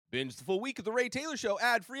Binge the full week of The Ray Taylor Show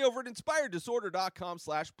ad-free over at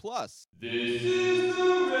inspireddisorder.com/plus. This is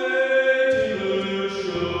The Ray Taylor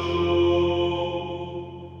Show.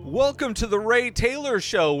 Welcome to The Ray Taylor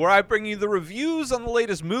Show, where I bring you the reviews on the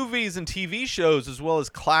latest movies and TV shows, as well as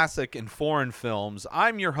classic and foreign films.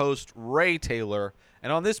 I'm your host, Ray Taylor,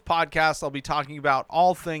 and on this podcast, I'll be talking about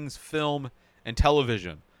all things film and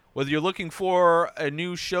television. Whether you're looking for a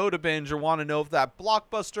new show to binge or want to know if that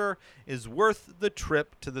blockbuster is worth the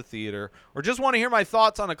trip to the theater, or just want to hear my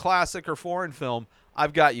thoughts on a classic or foreign film,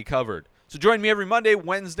 I've got you covered. So join me every Monday,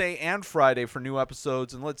 Wednesday, and Friday for new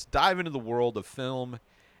episodes, and let's dive into the world of film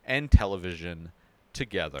and television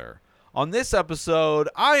together. On this episode,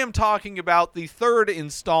 I am talking about the third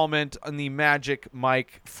installment in the Magic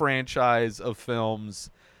Mike franchise of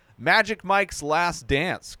films. Magic Mike's Last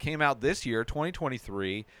Dance came out this year,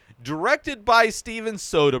 2023, directed by Steven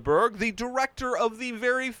Soderbergh, the director of the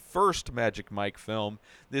very first Magic Mike film.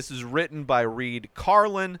 This is written by Reed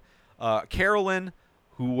Carolyn, who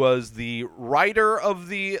was the writer of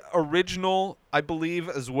the original, I believe,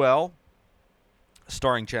 as well,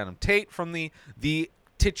 starring Channing Tate from the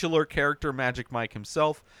titular character Magic Mike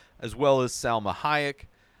himself, as well as Salma Hayek.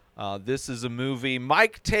 This is a movie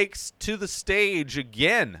Mike takes to the stage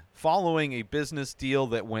again following a business deal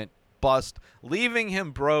that went bust, leaving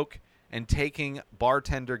him broke and taking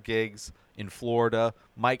bartender gigs in Florida.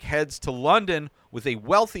 Mike heads to London with a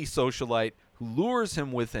wealthy socialite who lures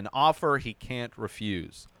him with an offer he can't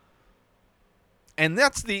refuse. And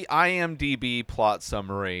that's the IMDb plot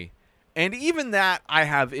summary. And even that I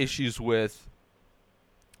have issues with,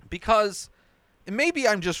 because maybe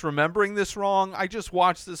I'm just remembering this wrong. I just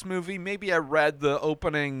watched this movie. Maybe I read the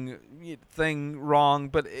opening thing wrong,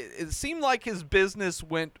 but it seemed like his business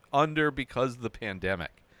went under because of the pandemic.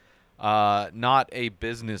 Not a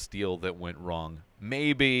business deal that went wrong.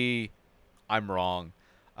 Maybe I'm wrong.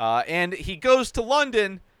 And he goes to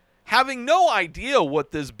London having no idea what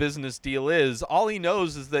this business deal is. All he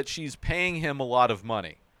knows is that she's paying him a lot of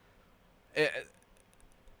money.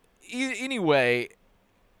 Anyway,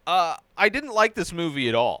 I didn't like this movie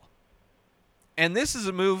at all. And this is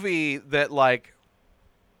a movie that, like,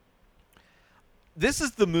 this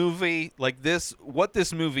is the movie, like, this, what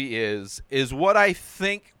this movie is what I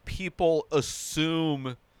think people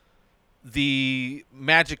assume the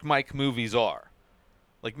Magic Mike movies are.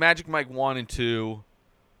 Like, Magic Mike 1 and 2,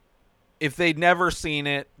 if they'd never seen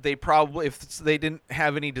it, they probably, if they didn't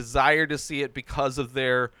have any desire to see it because of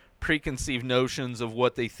their preconceived notions of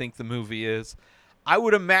what they think the movie is, I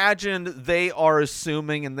would imagine they are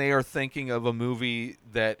assuming and they are thinking of a movie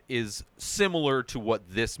that is similar to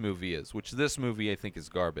what this movie is, which this movie I think is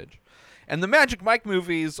garbage. And the Magic Mike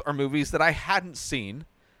movies are movies that I hadn't seen,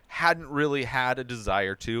 hadn't really had a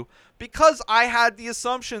desire to, because I had the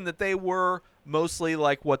assumption that they were mostly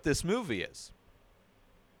like what this movie is.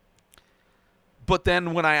 But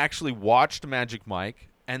then when I actually watched Magic Mike,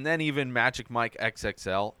 and then even Magic Mike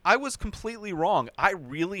XXL, I was completely wrong. I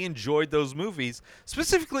really enjoyed those movies.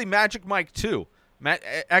 Specifically, Magic Mike 2,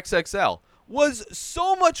 XXL, was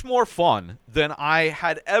so much more fun than I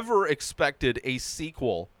had ever expected a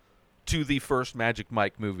sequel to the first Magic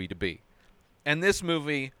Mike movie to be. And this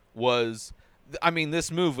movie was,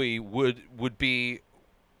 this movie would be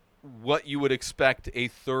what you would expect a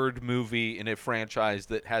third movie in a franchise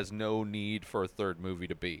that has no need for a third movie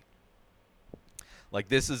to be. Like,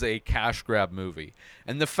 this is a cash grab movie.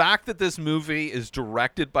 And the fact that this movie is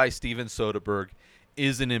directed by Steven Soderbergh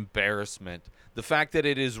is an embarrassment. The fact that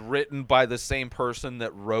it is written by the same person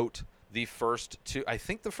that wrote the first two, I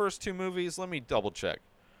think the first two movies, let me double check.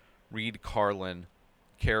 Reed Carolyn.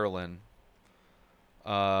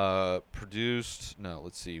 Produced, no,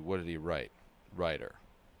 let's see, what did he write? Writer.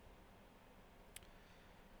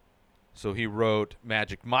 So he wrote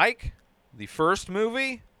Magic Mike, the first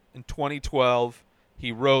movie, in 2012.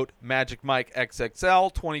 He wrote Magic Mike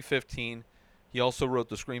XXL, 2015. He also wrote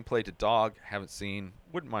the screenplay to Dog. Haven't seen.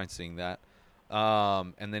 Wouldn't mind seeing that.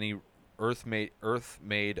 And then he Earth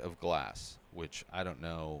Made of Glass, which I don't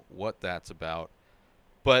know what that's about.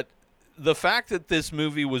 But the fact that this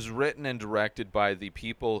movie was written and directed by the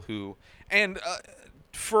people who, and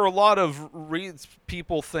for a lot of reasons,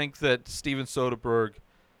 people think that Steven Soderbergh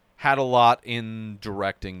had a lot in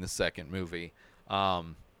directing the second movie.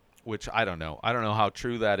 Which I don't know. I don't know how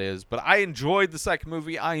true that is, but I enjoyed the second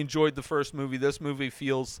movie. I enjoyed the first movie. This movie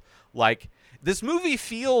feels like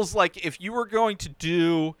if you were going to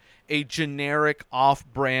do a generic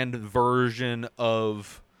off-brand version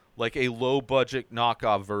of, like, a low-budget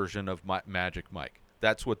knockoff version of Magic Mike.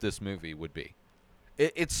 That's what this movie would be.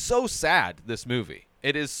 It's so sad, this movie.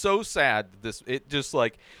 It is so sad. It just,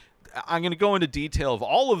 like, I'm going to go into detail of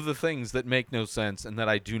all of the things that make no sense and that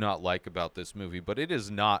I do not like about this movie, but it is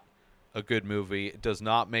not a good movie. It does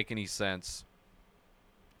not make any sense.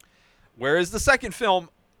 Whereas the second film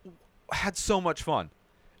had so much fun.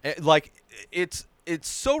 It's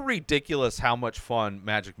so ridiculous how much fun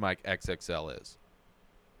Magic Mike XXL is.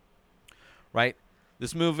 Right?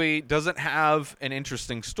 This movie doesn't have an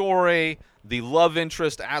interesting story. The love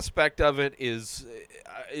interest aspect of it is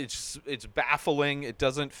it's baffling. It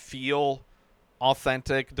doesn't feel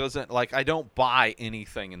authentic. I don't buy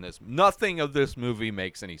anything in this. Nothing of this movie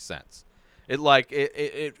makes any sense.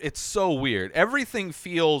 It's so weird. Everything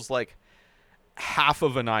feels like half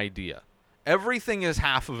of an idea. Everything is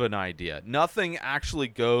half of an idea. Nothing actually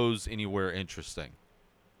goes anywhere interesting.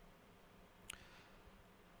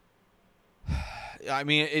 I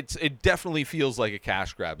mean, it definitely feels like a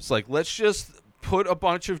cash grab. It's like, let's just put a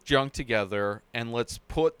bunch of junk together and let's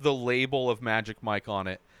put the label of Magic Mike on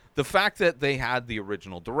it. The fact that they had the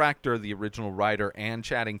original director, the original writer, and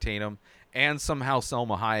Channing Tatum, and somehow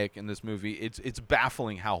Selma Hayek in this movie, it's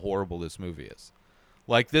baffling how horrible this movie is.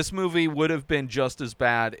 Like, this movie would have been just as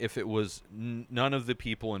bad if it was none of the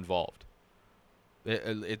people involved.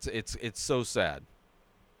 It's so sad.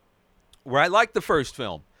 Where I like the first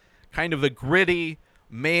film, kind of the gritty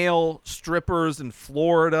male strippers in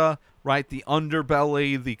Florida, right? The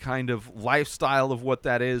underbelly, the kind of lifestyle of what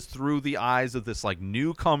that is through the eyes of this like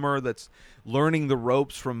newcomer that's learning the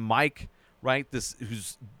ropes from Mike, right?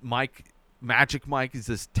 Magic Mike is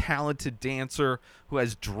this talented dancer who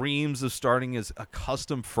has dreams of starting a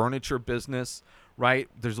custom furniture business, right?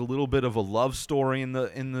 There's a little bit of a love story in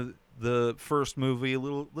the first movie, a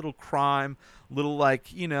little crime, little like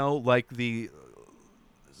the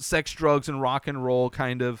sex, drugs, and rock and roll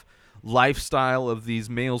kind of lifestyle of these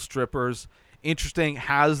male strippers. Interesting,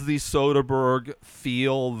 has the Soderbergh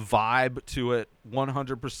feel, vibe to it,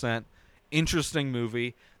 100%. Interesting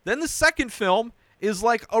movie. Then the second film is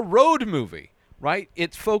like a road movie, right?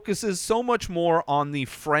 It focuses so much more on the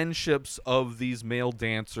friendships of these male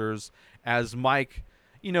dancers as Mike,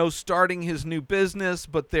 starting his new business,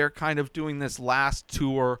 but they're kind of doing this last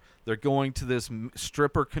tour. They're going to this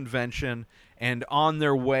stripper convention, and on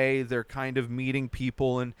their way, they're kind of meeting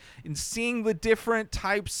people and seeing the different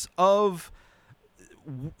types of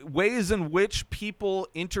ways in which people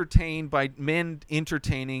men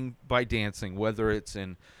entertaining by dancing, whether it's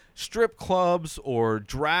in strip clubs or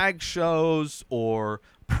drag shows or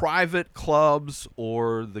private clubs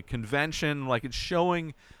or the convention. Like, it's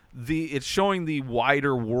showing the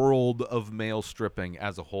wider world of male stripping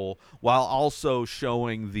as a whole, while also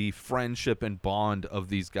showing the friendship and bond of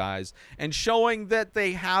these guys and showing that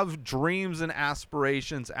they have dreams and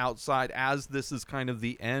aspirations outside, as this is kind of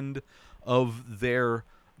the end of this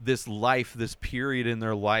period in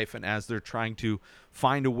their life, and as they're trying to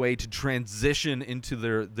find a way to transition into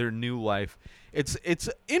their new life. It's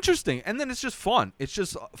interesting, and then it's just fun. It's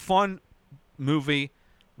just a fun movie,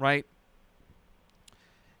 right?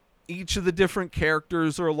 Each of the different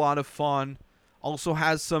characters are a lot of fun. Also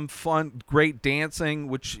has some fun, great dancing,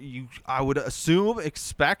 which I would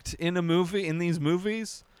expect in these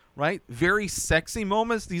movies, right? Very sexy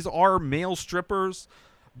moments. These are male strippers.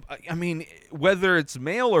 I mean, whether it's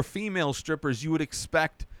male or female strippers, you would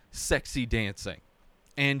expect sexy dancing.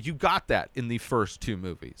 And you got that in the first two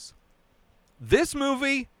movies. This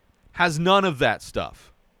movie has none of that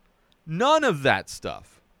stuff. None of that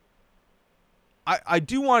stuff. I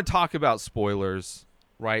do want to talk about spoilers,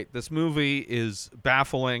 right? This movie is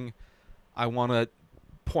baffling. I want to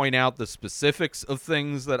point out the specifics of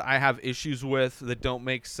things that I have issues with that don't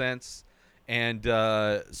make sense. And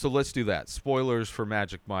so let's do that. Spoilers for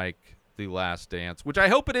Magic Mike, The Last Dance, which I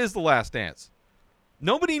hope it is The Last Dance.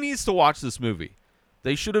 Nobody needs to watch this movie.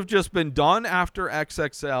 They should have just been done after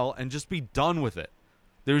XXL and just be done with it.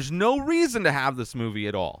 There's no reason to have this movie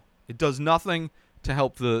at all. It does nothing to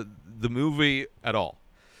help the movie at all.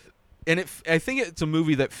 And I think it's a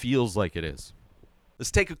movie that feels like it is. Let's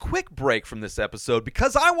take a quick break from this episode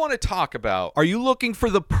because I want to talk about, are you looking for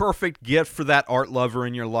the perfect gift for that art lover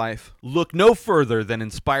in your life? Look no further than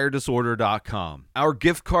InspiredDisorder.com. Our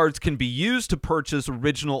gift cards can be used to purchase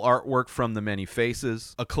original artwork from The Many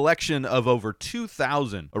Faces, a collection of over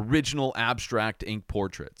 2,000 original abstract ink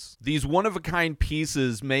portraits. These one-of-a-kind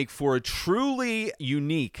pieces make for a truly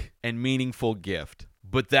unique and meaningful gift.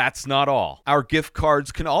 But that's not all. Our gift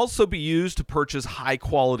cards can also be used to purchase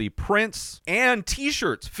high-quality prints and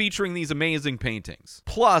t-shirts featuring these amazing paintings.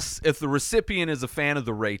 Plus, if the recipient is a fan of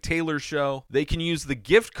The Ray Taylor Show, they can use the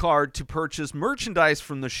gift card to purchase merchandise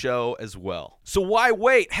from the show as well. So why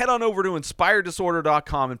wait? Head on over to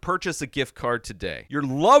InspiredDisorder.com and purchase a gift card today. Your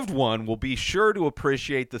loved one will be sure to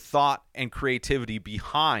appreciate the thought and creativity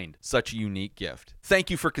behind such a unique gift. Thank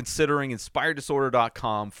you for considering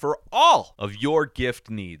InspiredDisorder.com for all of your gift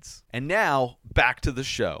needs. And now, back to the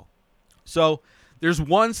show. So, there's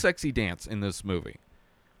one sexy dance in this movie,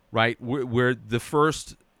 right? Where the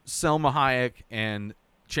first Selma Hayek and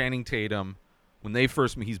Channing Tatum, when they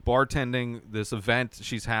first meet, he's bartending this event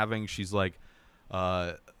she's having. She's like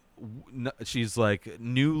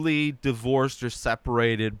newly divorced or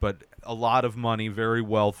separated, but a lot of money, very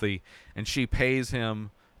wealthy, and she pays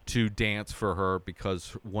him to dance for her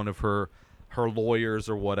because one of her lawyers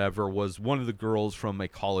or whatever was one of the girls from a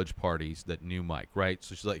college parties that knew Mike, right?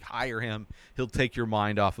 So she's like, hire him. He'll take your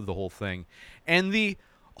mind off of the whole thing. And the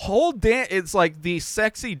whole dance, it's like the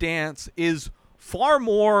sexy dance is far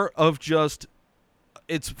more of just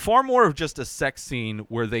a sex scene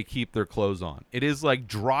where they keep their clothes on. It is like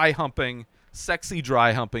dry humping, sexy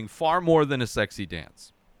dry humping, far more than a sexy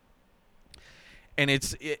dance. And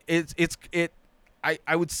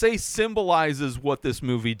I would say symbolizes what this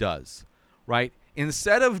movie does, right?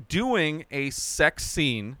 Instead of doing a sex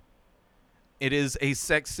scene, it is a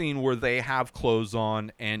sex scene where they have clothes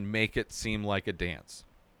on and make it seem like a dance.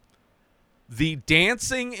 The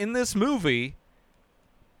dancing in this movie,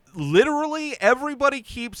 literally everybody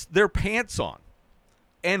keeps their pants on.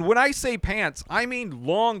 And when I say pants, I mean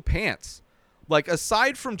long pants. Like,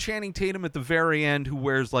 aside from Channing Tatum at the very end, who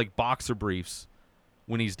wears like boxer briefs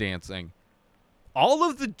when he's dancing, all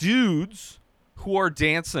of the dudes who are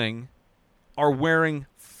dancing are wearing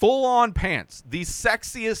full-on pants. The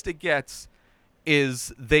sexiest it gets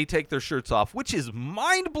is they take their shirts off, which is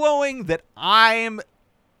mind-blowing that I'm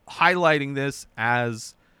highlighting this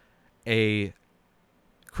as a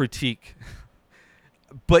critique.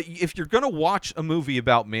 But if you're going to watch a movie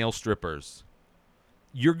about male strippers,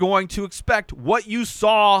 you're going to expect what you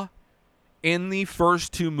saw in the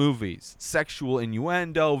first two movies. Sexual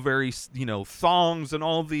innuendo, very, thongs and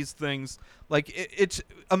all of these things. Like, it's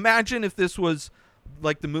imagine if this was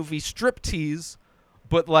like the movie Striptease,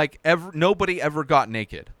 but like nobody ever got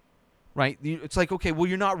naked, right? It's like, okay, well,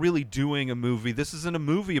 you're not really doing a movie. This isn't a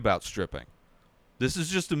movie about stripping. This is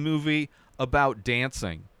just a movie about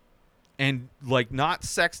dancing. And like, not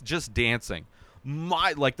sex, just dancing.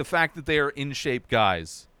 Like the fact that they are in shape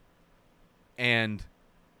guys, and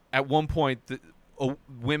at one point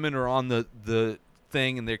women are on the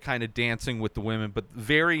thing and they're kind of dancing with the women, but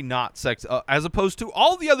very not sex, as opposed to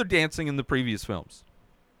all the other dancing in the previous films.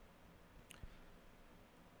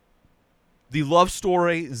 The love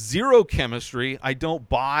story, zero chemistry. I don't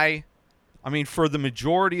buy. I mean, for the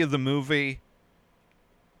majority of the movie,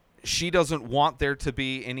 she doesn't want there to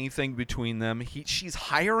be anything between them. She's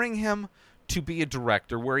hiring him to be a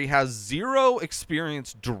director where he has zero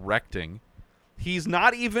experience directing. She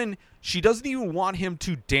doesn't even want him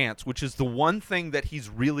to dance, which is the one thing that he's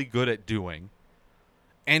really good at doing.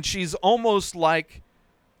 And she's almost like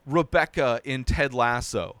Rebecca in Ted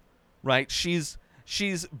Lasso, right? She's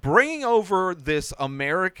bringing over this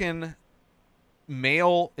American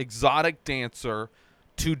male exotic dancer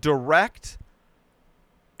to direct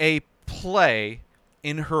a play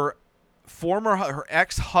in her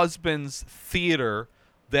ex-husband's theater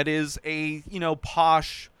that is a,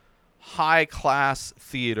 posh, high-class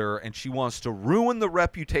theater, and she wants to ruin the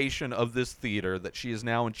reputation of this theater that she is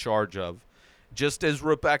now in charge of, just as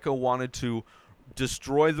Rebecca wanted to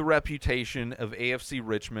destroy the reputation of AFC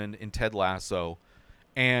Richmond in Ted Lasso.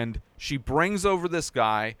 And she brings over this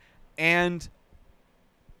guy, and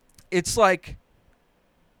it's like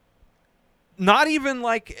not even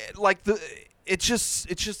it's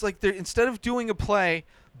just like they're, instead of doing a play,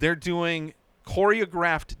 they're doing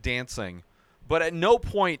choreographed dancing, but at no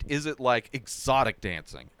point is it like exotic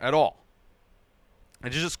dancing at all.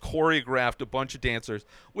 It's just choreographed, a bunch of dancers,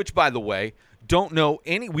 which, by the way,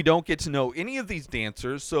 we don't get to know any of these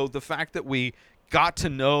dancers. So the fact that we got to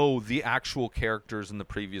know the actual characters in the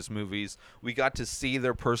previous movies, we got to see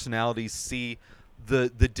their personalities, see the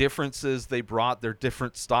differences they brought, their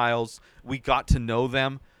different styles. We got to know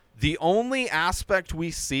them. The only aspect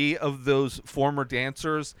we see of those former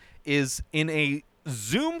dancers is in a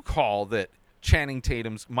Zoom call that Channing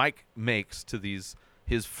Tatum's Mike makes to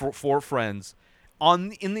his four friends.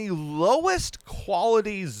 In the lowest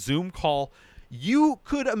quality Zoom call you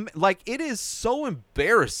could, it is so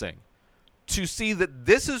embarrassing to see that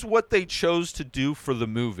this is what they chose to do for the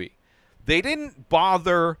movie. They didn't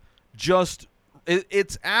bother just...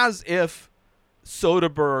 It's as if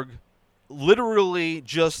Soderbergh literally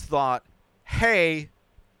just thought, hey,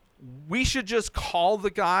 we should just call the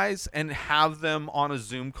guys and have them on a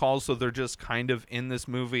Zoom call so they're just kind of in this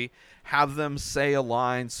movie, have them say a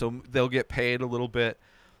line so they'll get paid a little bit.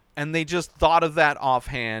 And they just thought of that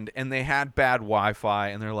offhand, and they had bad Wi-Fi,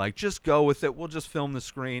 and they're like, just go with it. We'll just film the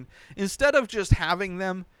screen. Instead of just having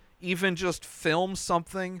them even just film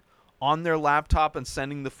something on their laptop and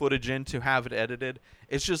sending the footage in to have it edited,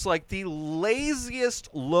 it's just like the laziest,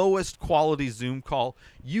 lowest quality Zoom call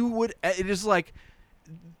you would... It is like...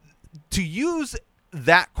 To use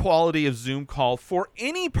that quality of Zoom call for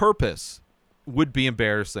any purpose would be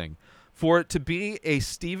embarrassing. For it to be a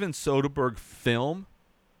Steven Soderbergh film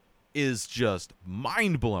is just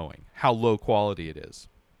mind-blowing how low quality it is.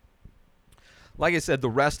 Like I said, the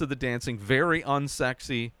rest of the dancing, very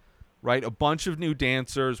unsexy, right? A bunch of new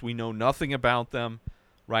dancers. We know nothing about them,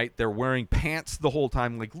 right? They're wearing pants the whole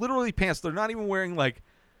time, like literally pants. They're not even wearing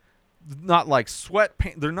not like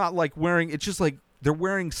sweatpants. They're not like wearing, it's just like they're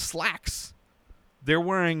wearing slacks. They're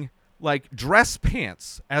wearing like dress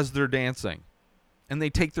pants as they're dancing. And they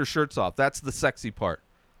take their shirts off. That's the sexy part.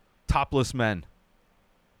 Topless men.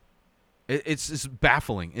 It's just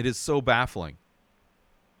baffling. It is so baffling.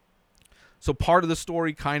 So part of the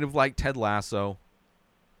story, kind of like Ted Lasso.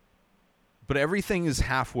 But everything is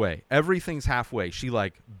halfway. Everything's halfway. She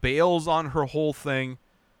like bails on her whole thing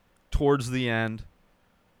towards the end.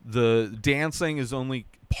 The dancing is only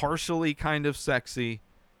partially kind of sexy.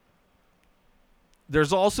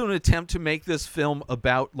 There's also an attempt to make this film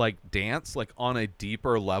about like dance, like on a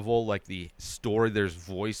deeper level, like the story. There's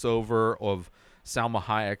voiceover of Salma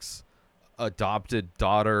Hayek's adopted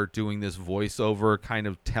daughter doing this voiceover, kind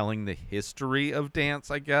of telling the history of dance,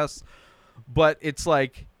 I guess. But it's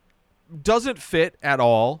like, doesn't fit at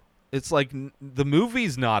all. It's like the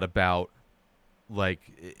movie's not about, like,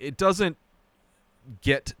 it doesn't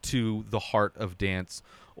get to the heart of dance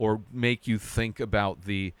or make you think about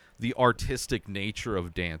the artistic nature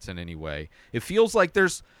of dance in any way. It feels like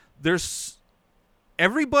there's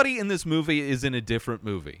everybody in this movie is in a different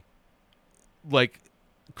movie. Like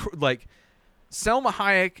Salma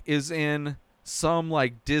Hayek is in some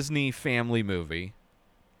like Disney family movie,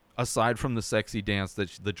 aside from the sexy dance,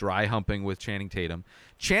 the dry humping with Channing Tatum.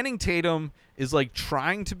 Channing Tatum is like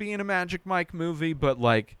trying to be in a Magic Mike movie, but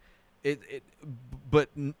like but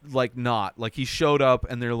like not. Like he showed up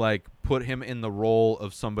and they're like put him in the role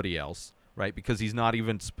of somebody else, right? Because he's not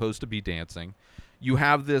even supposed to be dancing. You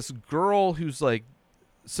have this girl who's like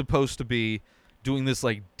supposed to be doing this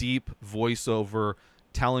like deep voiceover,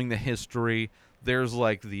 telling the history. There's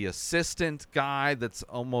like the assistant guy that's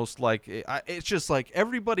almost like, it's just like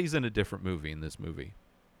everybody's in a different movie in this movie.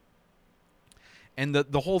 And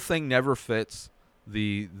the whole thing never fits.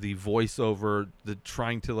 The voiceover, the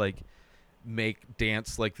trying to like make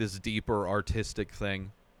dance like this deeper artistic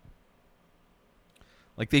thing.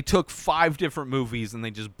 Like they took 5 different movies and they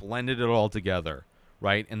just blended it all together,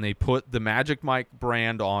 right? And they put the Magic Mike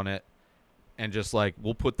brand on it and just like,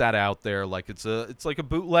 we'll put that out there like it's like a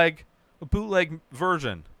bootleg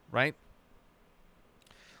version, right?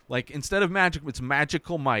 Like instead of Magic, it's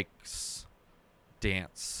Magical Mike's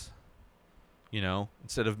dance, you know,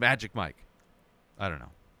 instead of Magic Mike. I don't know.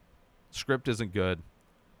 Script isn't good.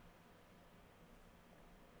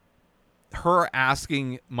 Her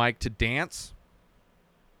asking Mike to dance,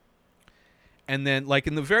 and then like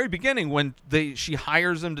in the very beginning when she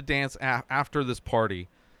hires him to dance after this party,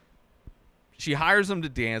 she hires him to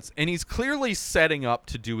dance, and he's clearly setting up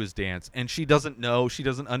to do his dance, and she doesn't know, she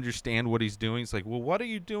doesn't understand what he's doing. It's like, well, what are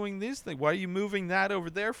you doing this thing? Why are you moving that over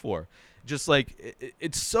there for? Just like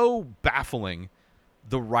it's so baffling,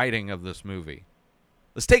 the writing of this movie.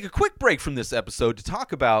 Let's take a quick break from this episode to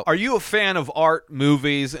talk about, are you a fan of art,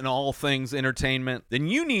 movies, and all things entertainment? Then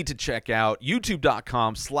you need to check out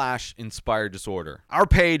youtube.com/inspireddisorder. Our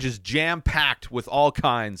page is jam-packed with all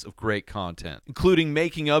kinds of great content, including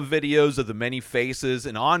making of videos of the many faces,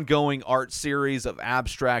 an ongoing art series of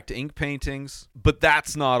abstract ink paintings. But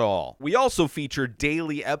that's not all. We also feature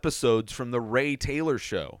daily episodes from The Ray Taylor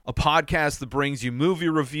Show, a podcast that brings you movie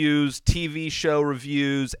reviews, TV show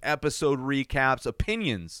reviews, episode recaps, opinions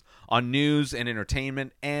on news and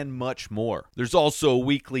entertainment, and much more. There's also a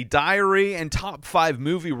weekly diary and top 5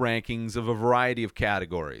 movie rankings of a variety of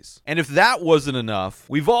categories. And if that wasn't enough,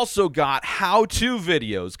 we've also got how-to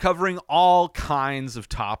videos covering all kinds of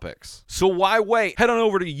topics. So why wait? Head on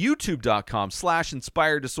over to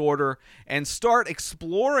youtube.com/inspireddisorder and start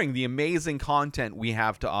exploring the amazing content we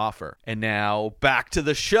have to offer. And now back to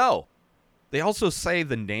the show. They also say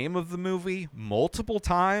the name of the movie multiple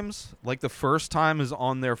times. Like the first time is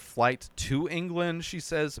on their flight to England. She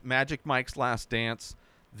says Magic Mike's Last Dance.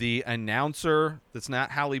 The announcer that's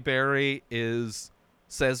not Halle Berry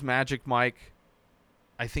says Magic Mike.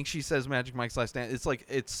 I think she says Magic Mike's Last Dance. It's like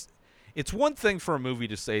it's one thing for a movie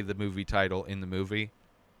to say the movie title in the movie,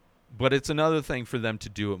 but it's another thing for them to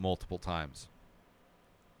do it multiple times.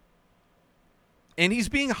 And he's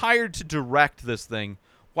being hired to direct this thing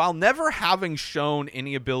while never having shown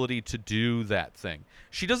any ability to do that thing.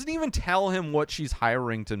 She doesn't even tell him what she's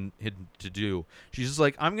hiring him to do. She's just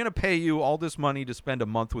like, I'm going to pay you all this money to spend a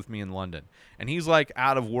month with me in London. And he's like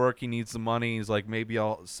out of work. He needs the money. He's like, maybe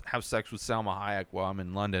I'll have sex with Salma Hayek while I'm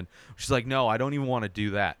in London. She's like, no, I don't even want to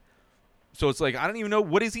do that. So it's like, I don't even know,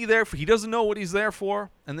 what is he there for? He doesn't know what he's there for.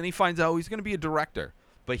 And then he finds out he's going to be a director.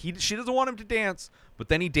 But she doesn't want him to dance, but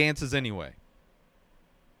then he dances anyway.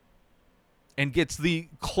 And gets the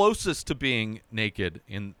closest to being naked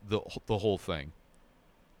in the whole thing.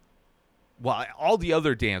 While all the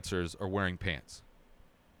other dancers are wearing pants.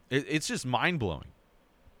 It's just mind-blowing.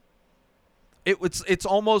 It's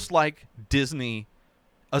almost like Disney,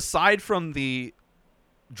 aside from the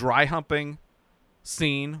dry humping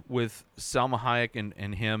scene with Salma Hayek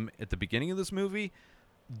and him at the beginning of this movie,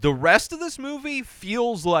 the rest of this movie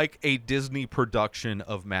feels like a Disney production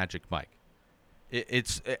of Magic Mike.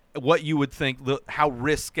 It's what you would think, how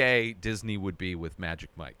risque Disney would be with Magic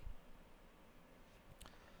Mike.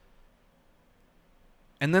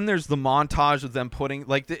 And then there's the montage of them putting,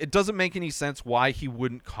 like, it doesn't make any sense why he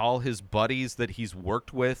wouldn't call his buddies that he's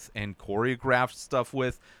worked with and choreographed stuff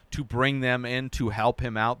with to bring them in to help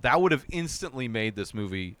him out. That would have instantly made this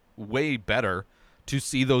movie way better, to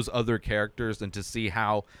see those other characters and to see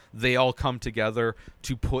how they all come together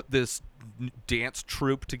to put this dance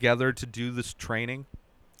troupe together to do this training.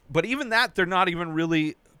 But even that, they're not even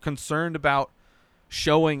really concerned about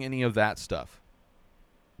showing any of that stuff.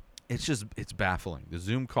 It's baffling. The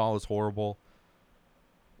Zoom call is horrible.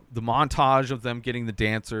 The montage of them getting the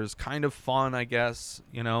dancers, kind of fun, I guess,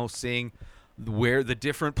 seeing where the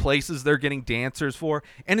different places they're getting dancers for.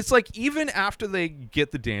 And it's like, even after they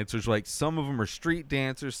get the dancers, like, some of them are street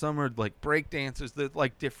dancers, some are like break dancers, they're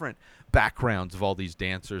like different backgrounds of all these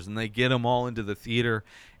dancers, and they get them all into the theater.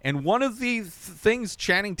 And one of the things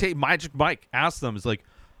Channing Tatum, Magic Mike, asked them is like,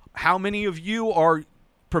 how many of you are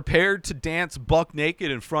prepared to dance buck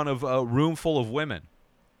naked in front of a room full of women?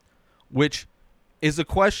 Which is a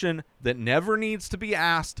question that never needs to be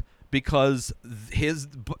asked, because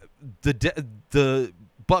the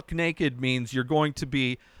buck naked means you're going to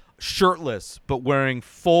be shirtless but wearing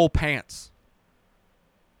full pants.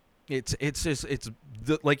 It's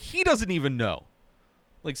like, he doesn't even know.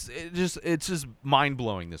 Like, it's just mind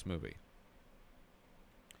blowing, this movie.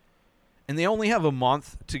 And they only have a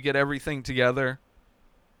month to get everything together.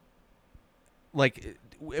 Like,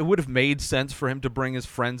 it would have made sense for him to bring his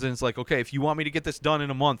friends in. It's like, okay, if you want me to get this done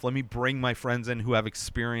in a month, let me bring my friends in who have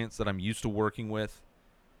experience that I'm used to working with.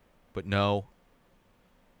 But no.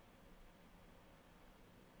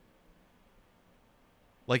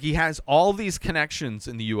 Like, he has all these connections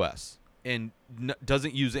in the U.S. and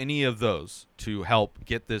doesn't use any of those to help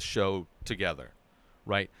get this show together,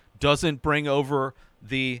 right? Doesn't bring over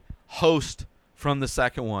the host from the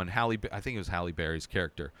second one, I think it was Halle Berry's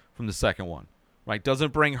character from the second one. Right,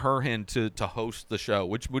 doesn't bring her in to host the show,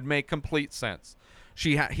 which would make complete sense.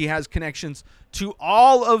 He has connections to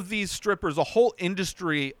all of these strippers, a whole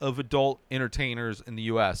industry of adult entertainers in the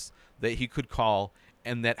U.S. that he could call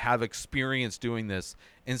and that have experience doing this,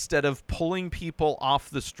 instead of pulling people off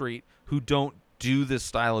the street who don't do this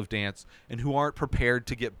style of dance and who aren't prepared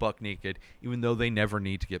to get buck naked, even though they never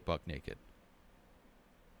need to get buck naked.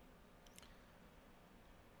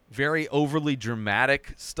 Very overly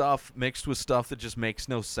dramatic stuff mixed with stuff that just makes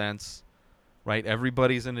no sense, right?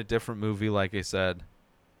 Everybody's in a different movie, like I said.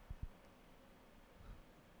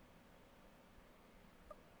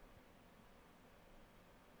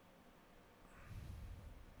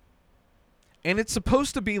 And it's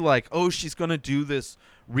supposed to be like, oh, she's going to do this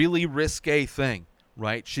really risque thing,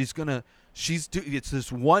 right? It's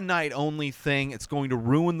this one night only thing. It's going to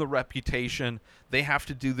ruin the reputation.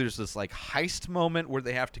 There's this like heist moment where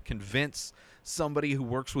they have to convince somebody who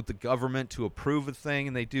works with the government to approve a thing,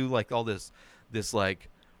 and they do like all this like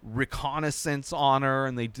reconnaissance on her,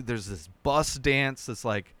 and there's this bus dance that's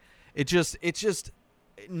like, it's just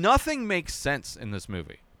nothing makes sense in this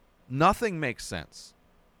movie. Nothing makes sense.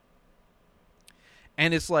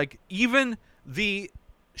 And it's like, even the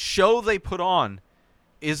show they put on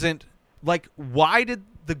isn't, like, why did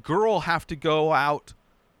the girl have to go out?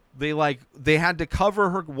 They had to cover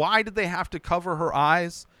her. Why did they have to cover her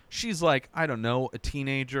eyes she's like, I don't know, a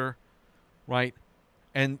teenager, right?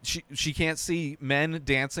 And she can't see men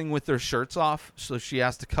dancing with their shirts off, so she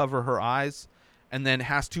has to cover her eyes, and then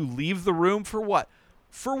has to leave the room for what?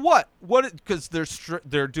 For what? What? Because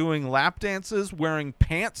they're doing lap dances, wearing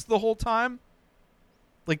pants the whole time.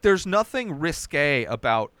 Like, there's nothing risque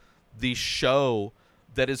about the show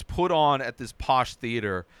that is put on at this posh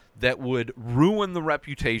theater that would ruin the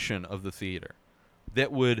reputation of the theater,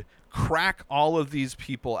 that would crack all of these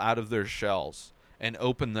people out of their shells and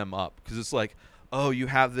open them up. Because it's like, oh, you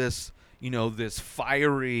have this, this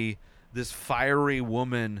fiery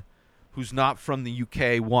woman who's not from the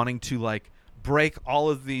UK wanting to, like, break all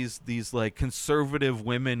of these like conservative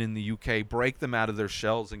women in the UK, break them out of their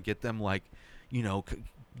shells and get them, like,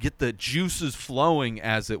 get the juices flowing,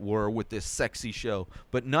 as it were, with this sexy show.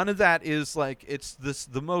 But none of that is, like, it's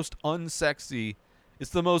the most unsexy,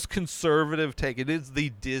 it's the most conservative take. It is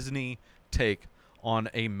the Disney take on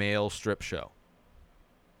a male strip show.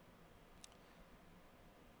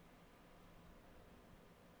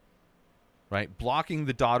 Right? Blocking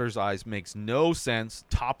the daughter's eyes makes no sense.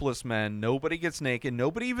 Topless men. Nobody gets naked.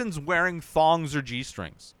 Nobody even's wearing thongs or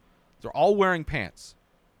G-strings. They're all wearing pants.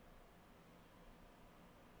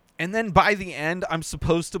 And then by the end, I'm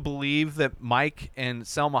supposed to believe that Mike and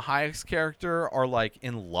Selma Hayek's character are, like,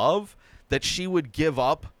 in love, that she would give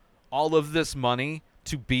up all of this money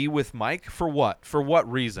to be with Mike. For what? For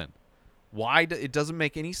what reason? Why? It doesn't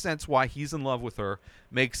make any sense why he's in love with her.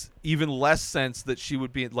 Makes even less sense that she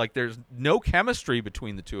would be, like, there's no chemistry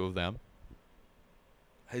between the two of them.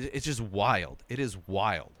 It's just wild. It is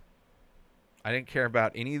wild. I didn't care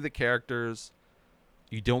about any of the characters.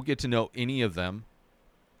 You don't get to know any of them.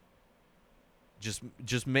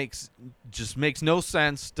 Just makes no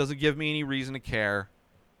sense. Doesn't give me any reason to care.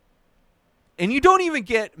 And you don't even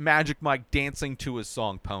get Magic Mike dancing to his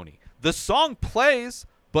song Pony. The song plays,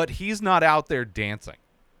 but he's not out there dancing,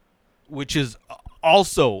 which is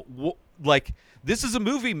also, like, this is a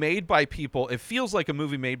movie made by people. It feels like a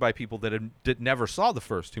movie made by people that never saw the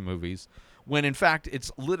first two movies, when in fact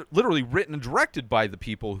it's literally written and directed by the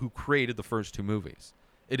people who created the first two movies.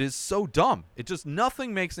 It is so dumb. It just,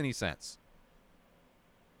 nothing makes any sense.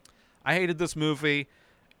 I hated this movie,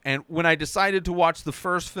 and when I decided to watch the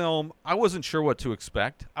first film, I wasn't sure what to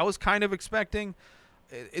expect. I was kind of expecting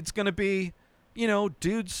it's going to be,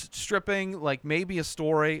 dudes stripping, like maybe a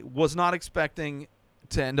story. Was not expecting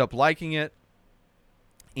to end up liking it.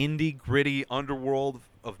 Indie, gritty underworld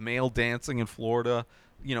of male dancing in Florida,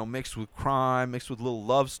 mixed with crime, mixed with a little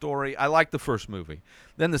love story. I liked the first movie.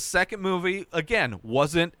 Then the second movie, again,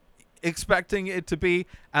 wasn't expecting it to be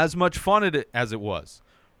as much fun as it was,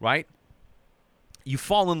 right? You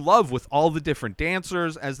fall in love with all the different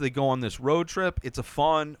dancers as they go on this road trip. It's a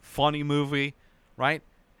fun, funny movie, right?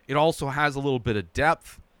 It also has a little bit of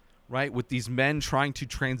depth, right? With these men trying to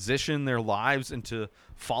transition their lives into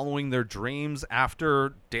following their dreams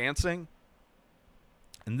after dancing.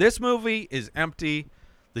 And this movie is empty.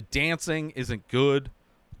 The dancing isn't good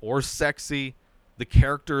or sexy. The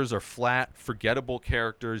characters are flat, forgettable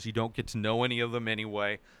characters. You don't get to know any of them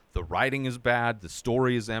anyway. The writing is bad. The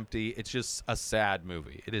story is empty. It's just a sad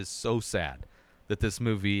movie. It is so sad that this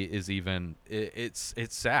movie is even, it's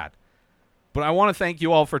sad. But I want to thank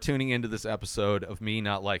you all for tuning into this episode of me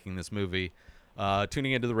not liking this movie,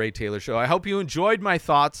 tuning into the Ray Taylor Show. I hope you enjoyed my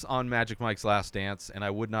thoughts on Magic Mike's Last Dance, and I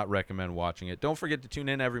would not recommend watching it. Don't forget to tune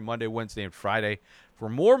in every Monday, Wednesday, and Friday for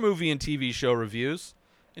more movie and TV show reviews.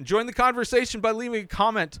 And join the conversation by leaving a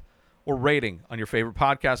comment or rating on your favorite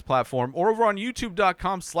podcast platform or over on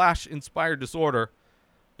youtube.com/inspired disorder.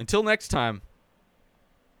 Until next time,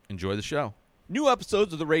 enjoy the show. New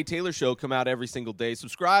episodes of The Ray Taylor Show come out every single day.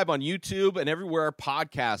 Subscribe on YouTube and everywhere our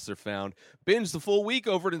podcasts are found. Binge the full week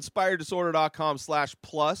over at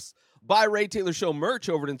inspireddisorder.com/plus. Buy Ray Taylor Show merch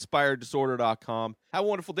over at inspireddisorder.com. Have a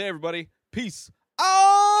wonderful day, everybody. Peace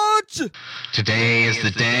out! Today is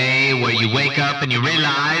the day where you wake up and you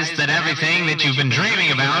realize that everything that you've been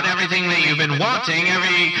dreaming about, everything that you've been wanting,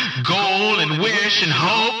 every goal and wish and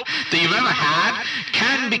hope that you've ever had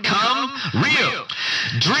can become real.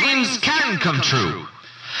 Dreams can come true.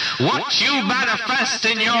 What you manifest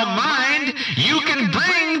in your mind, you can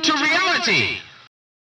bring to reality.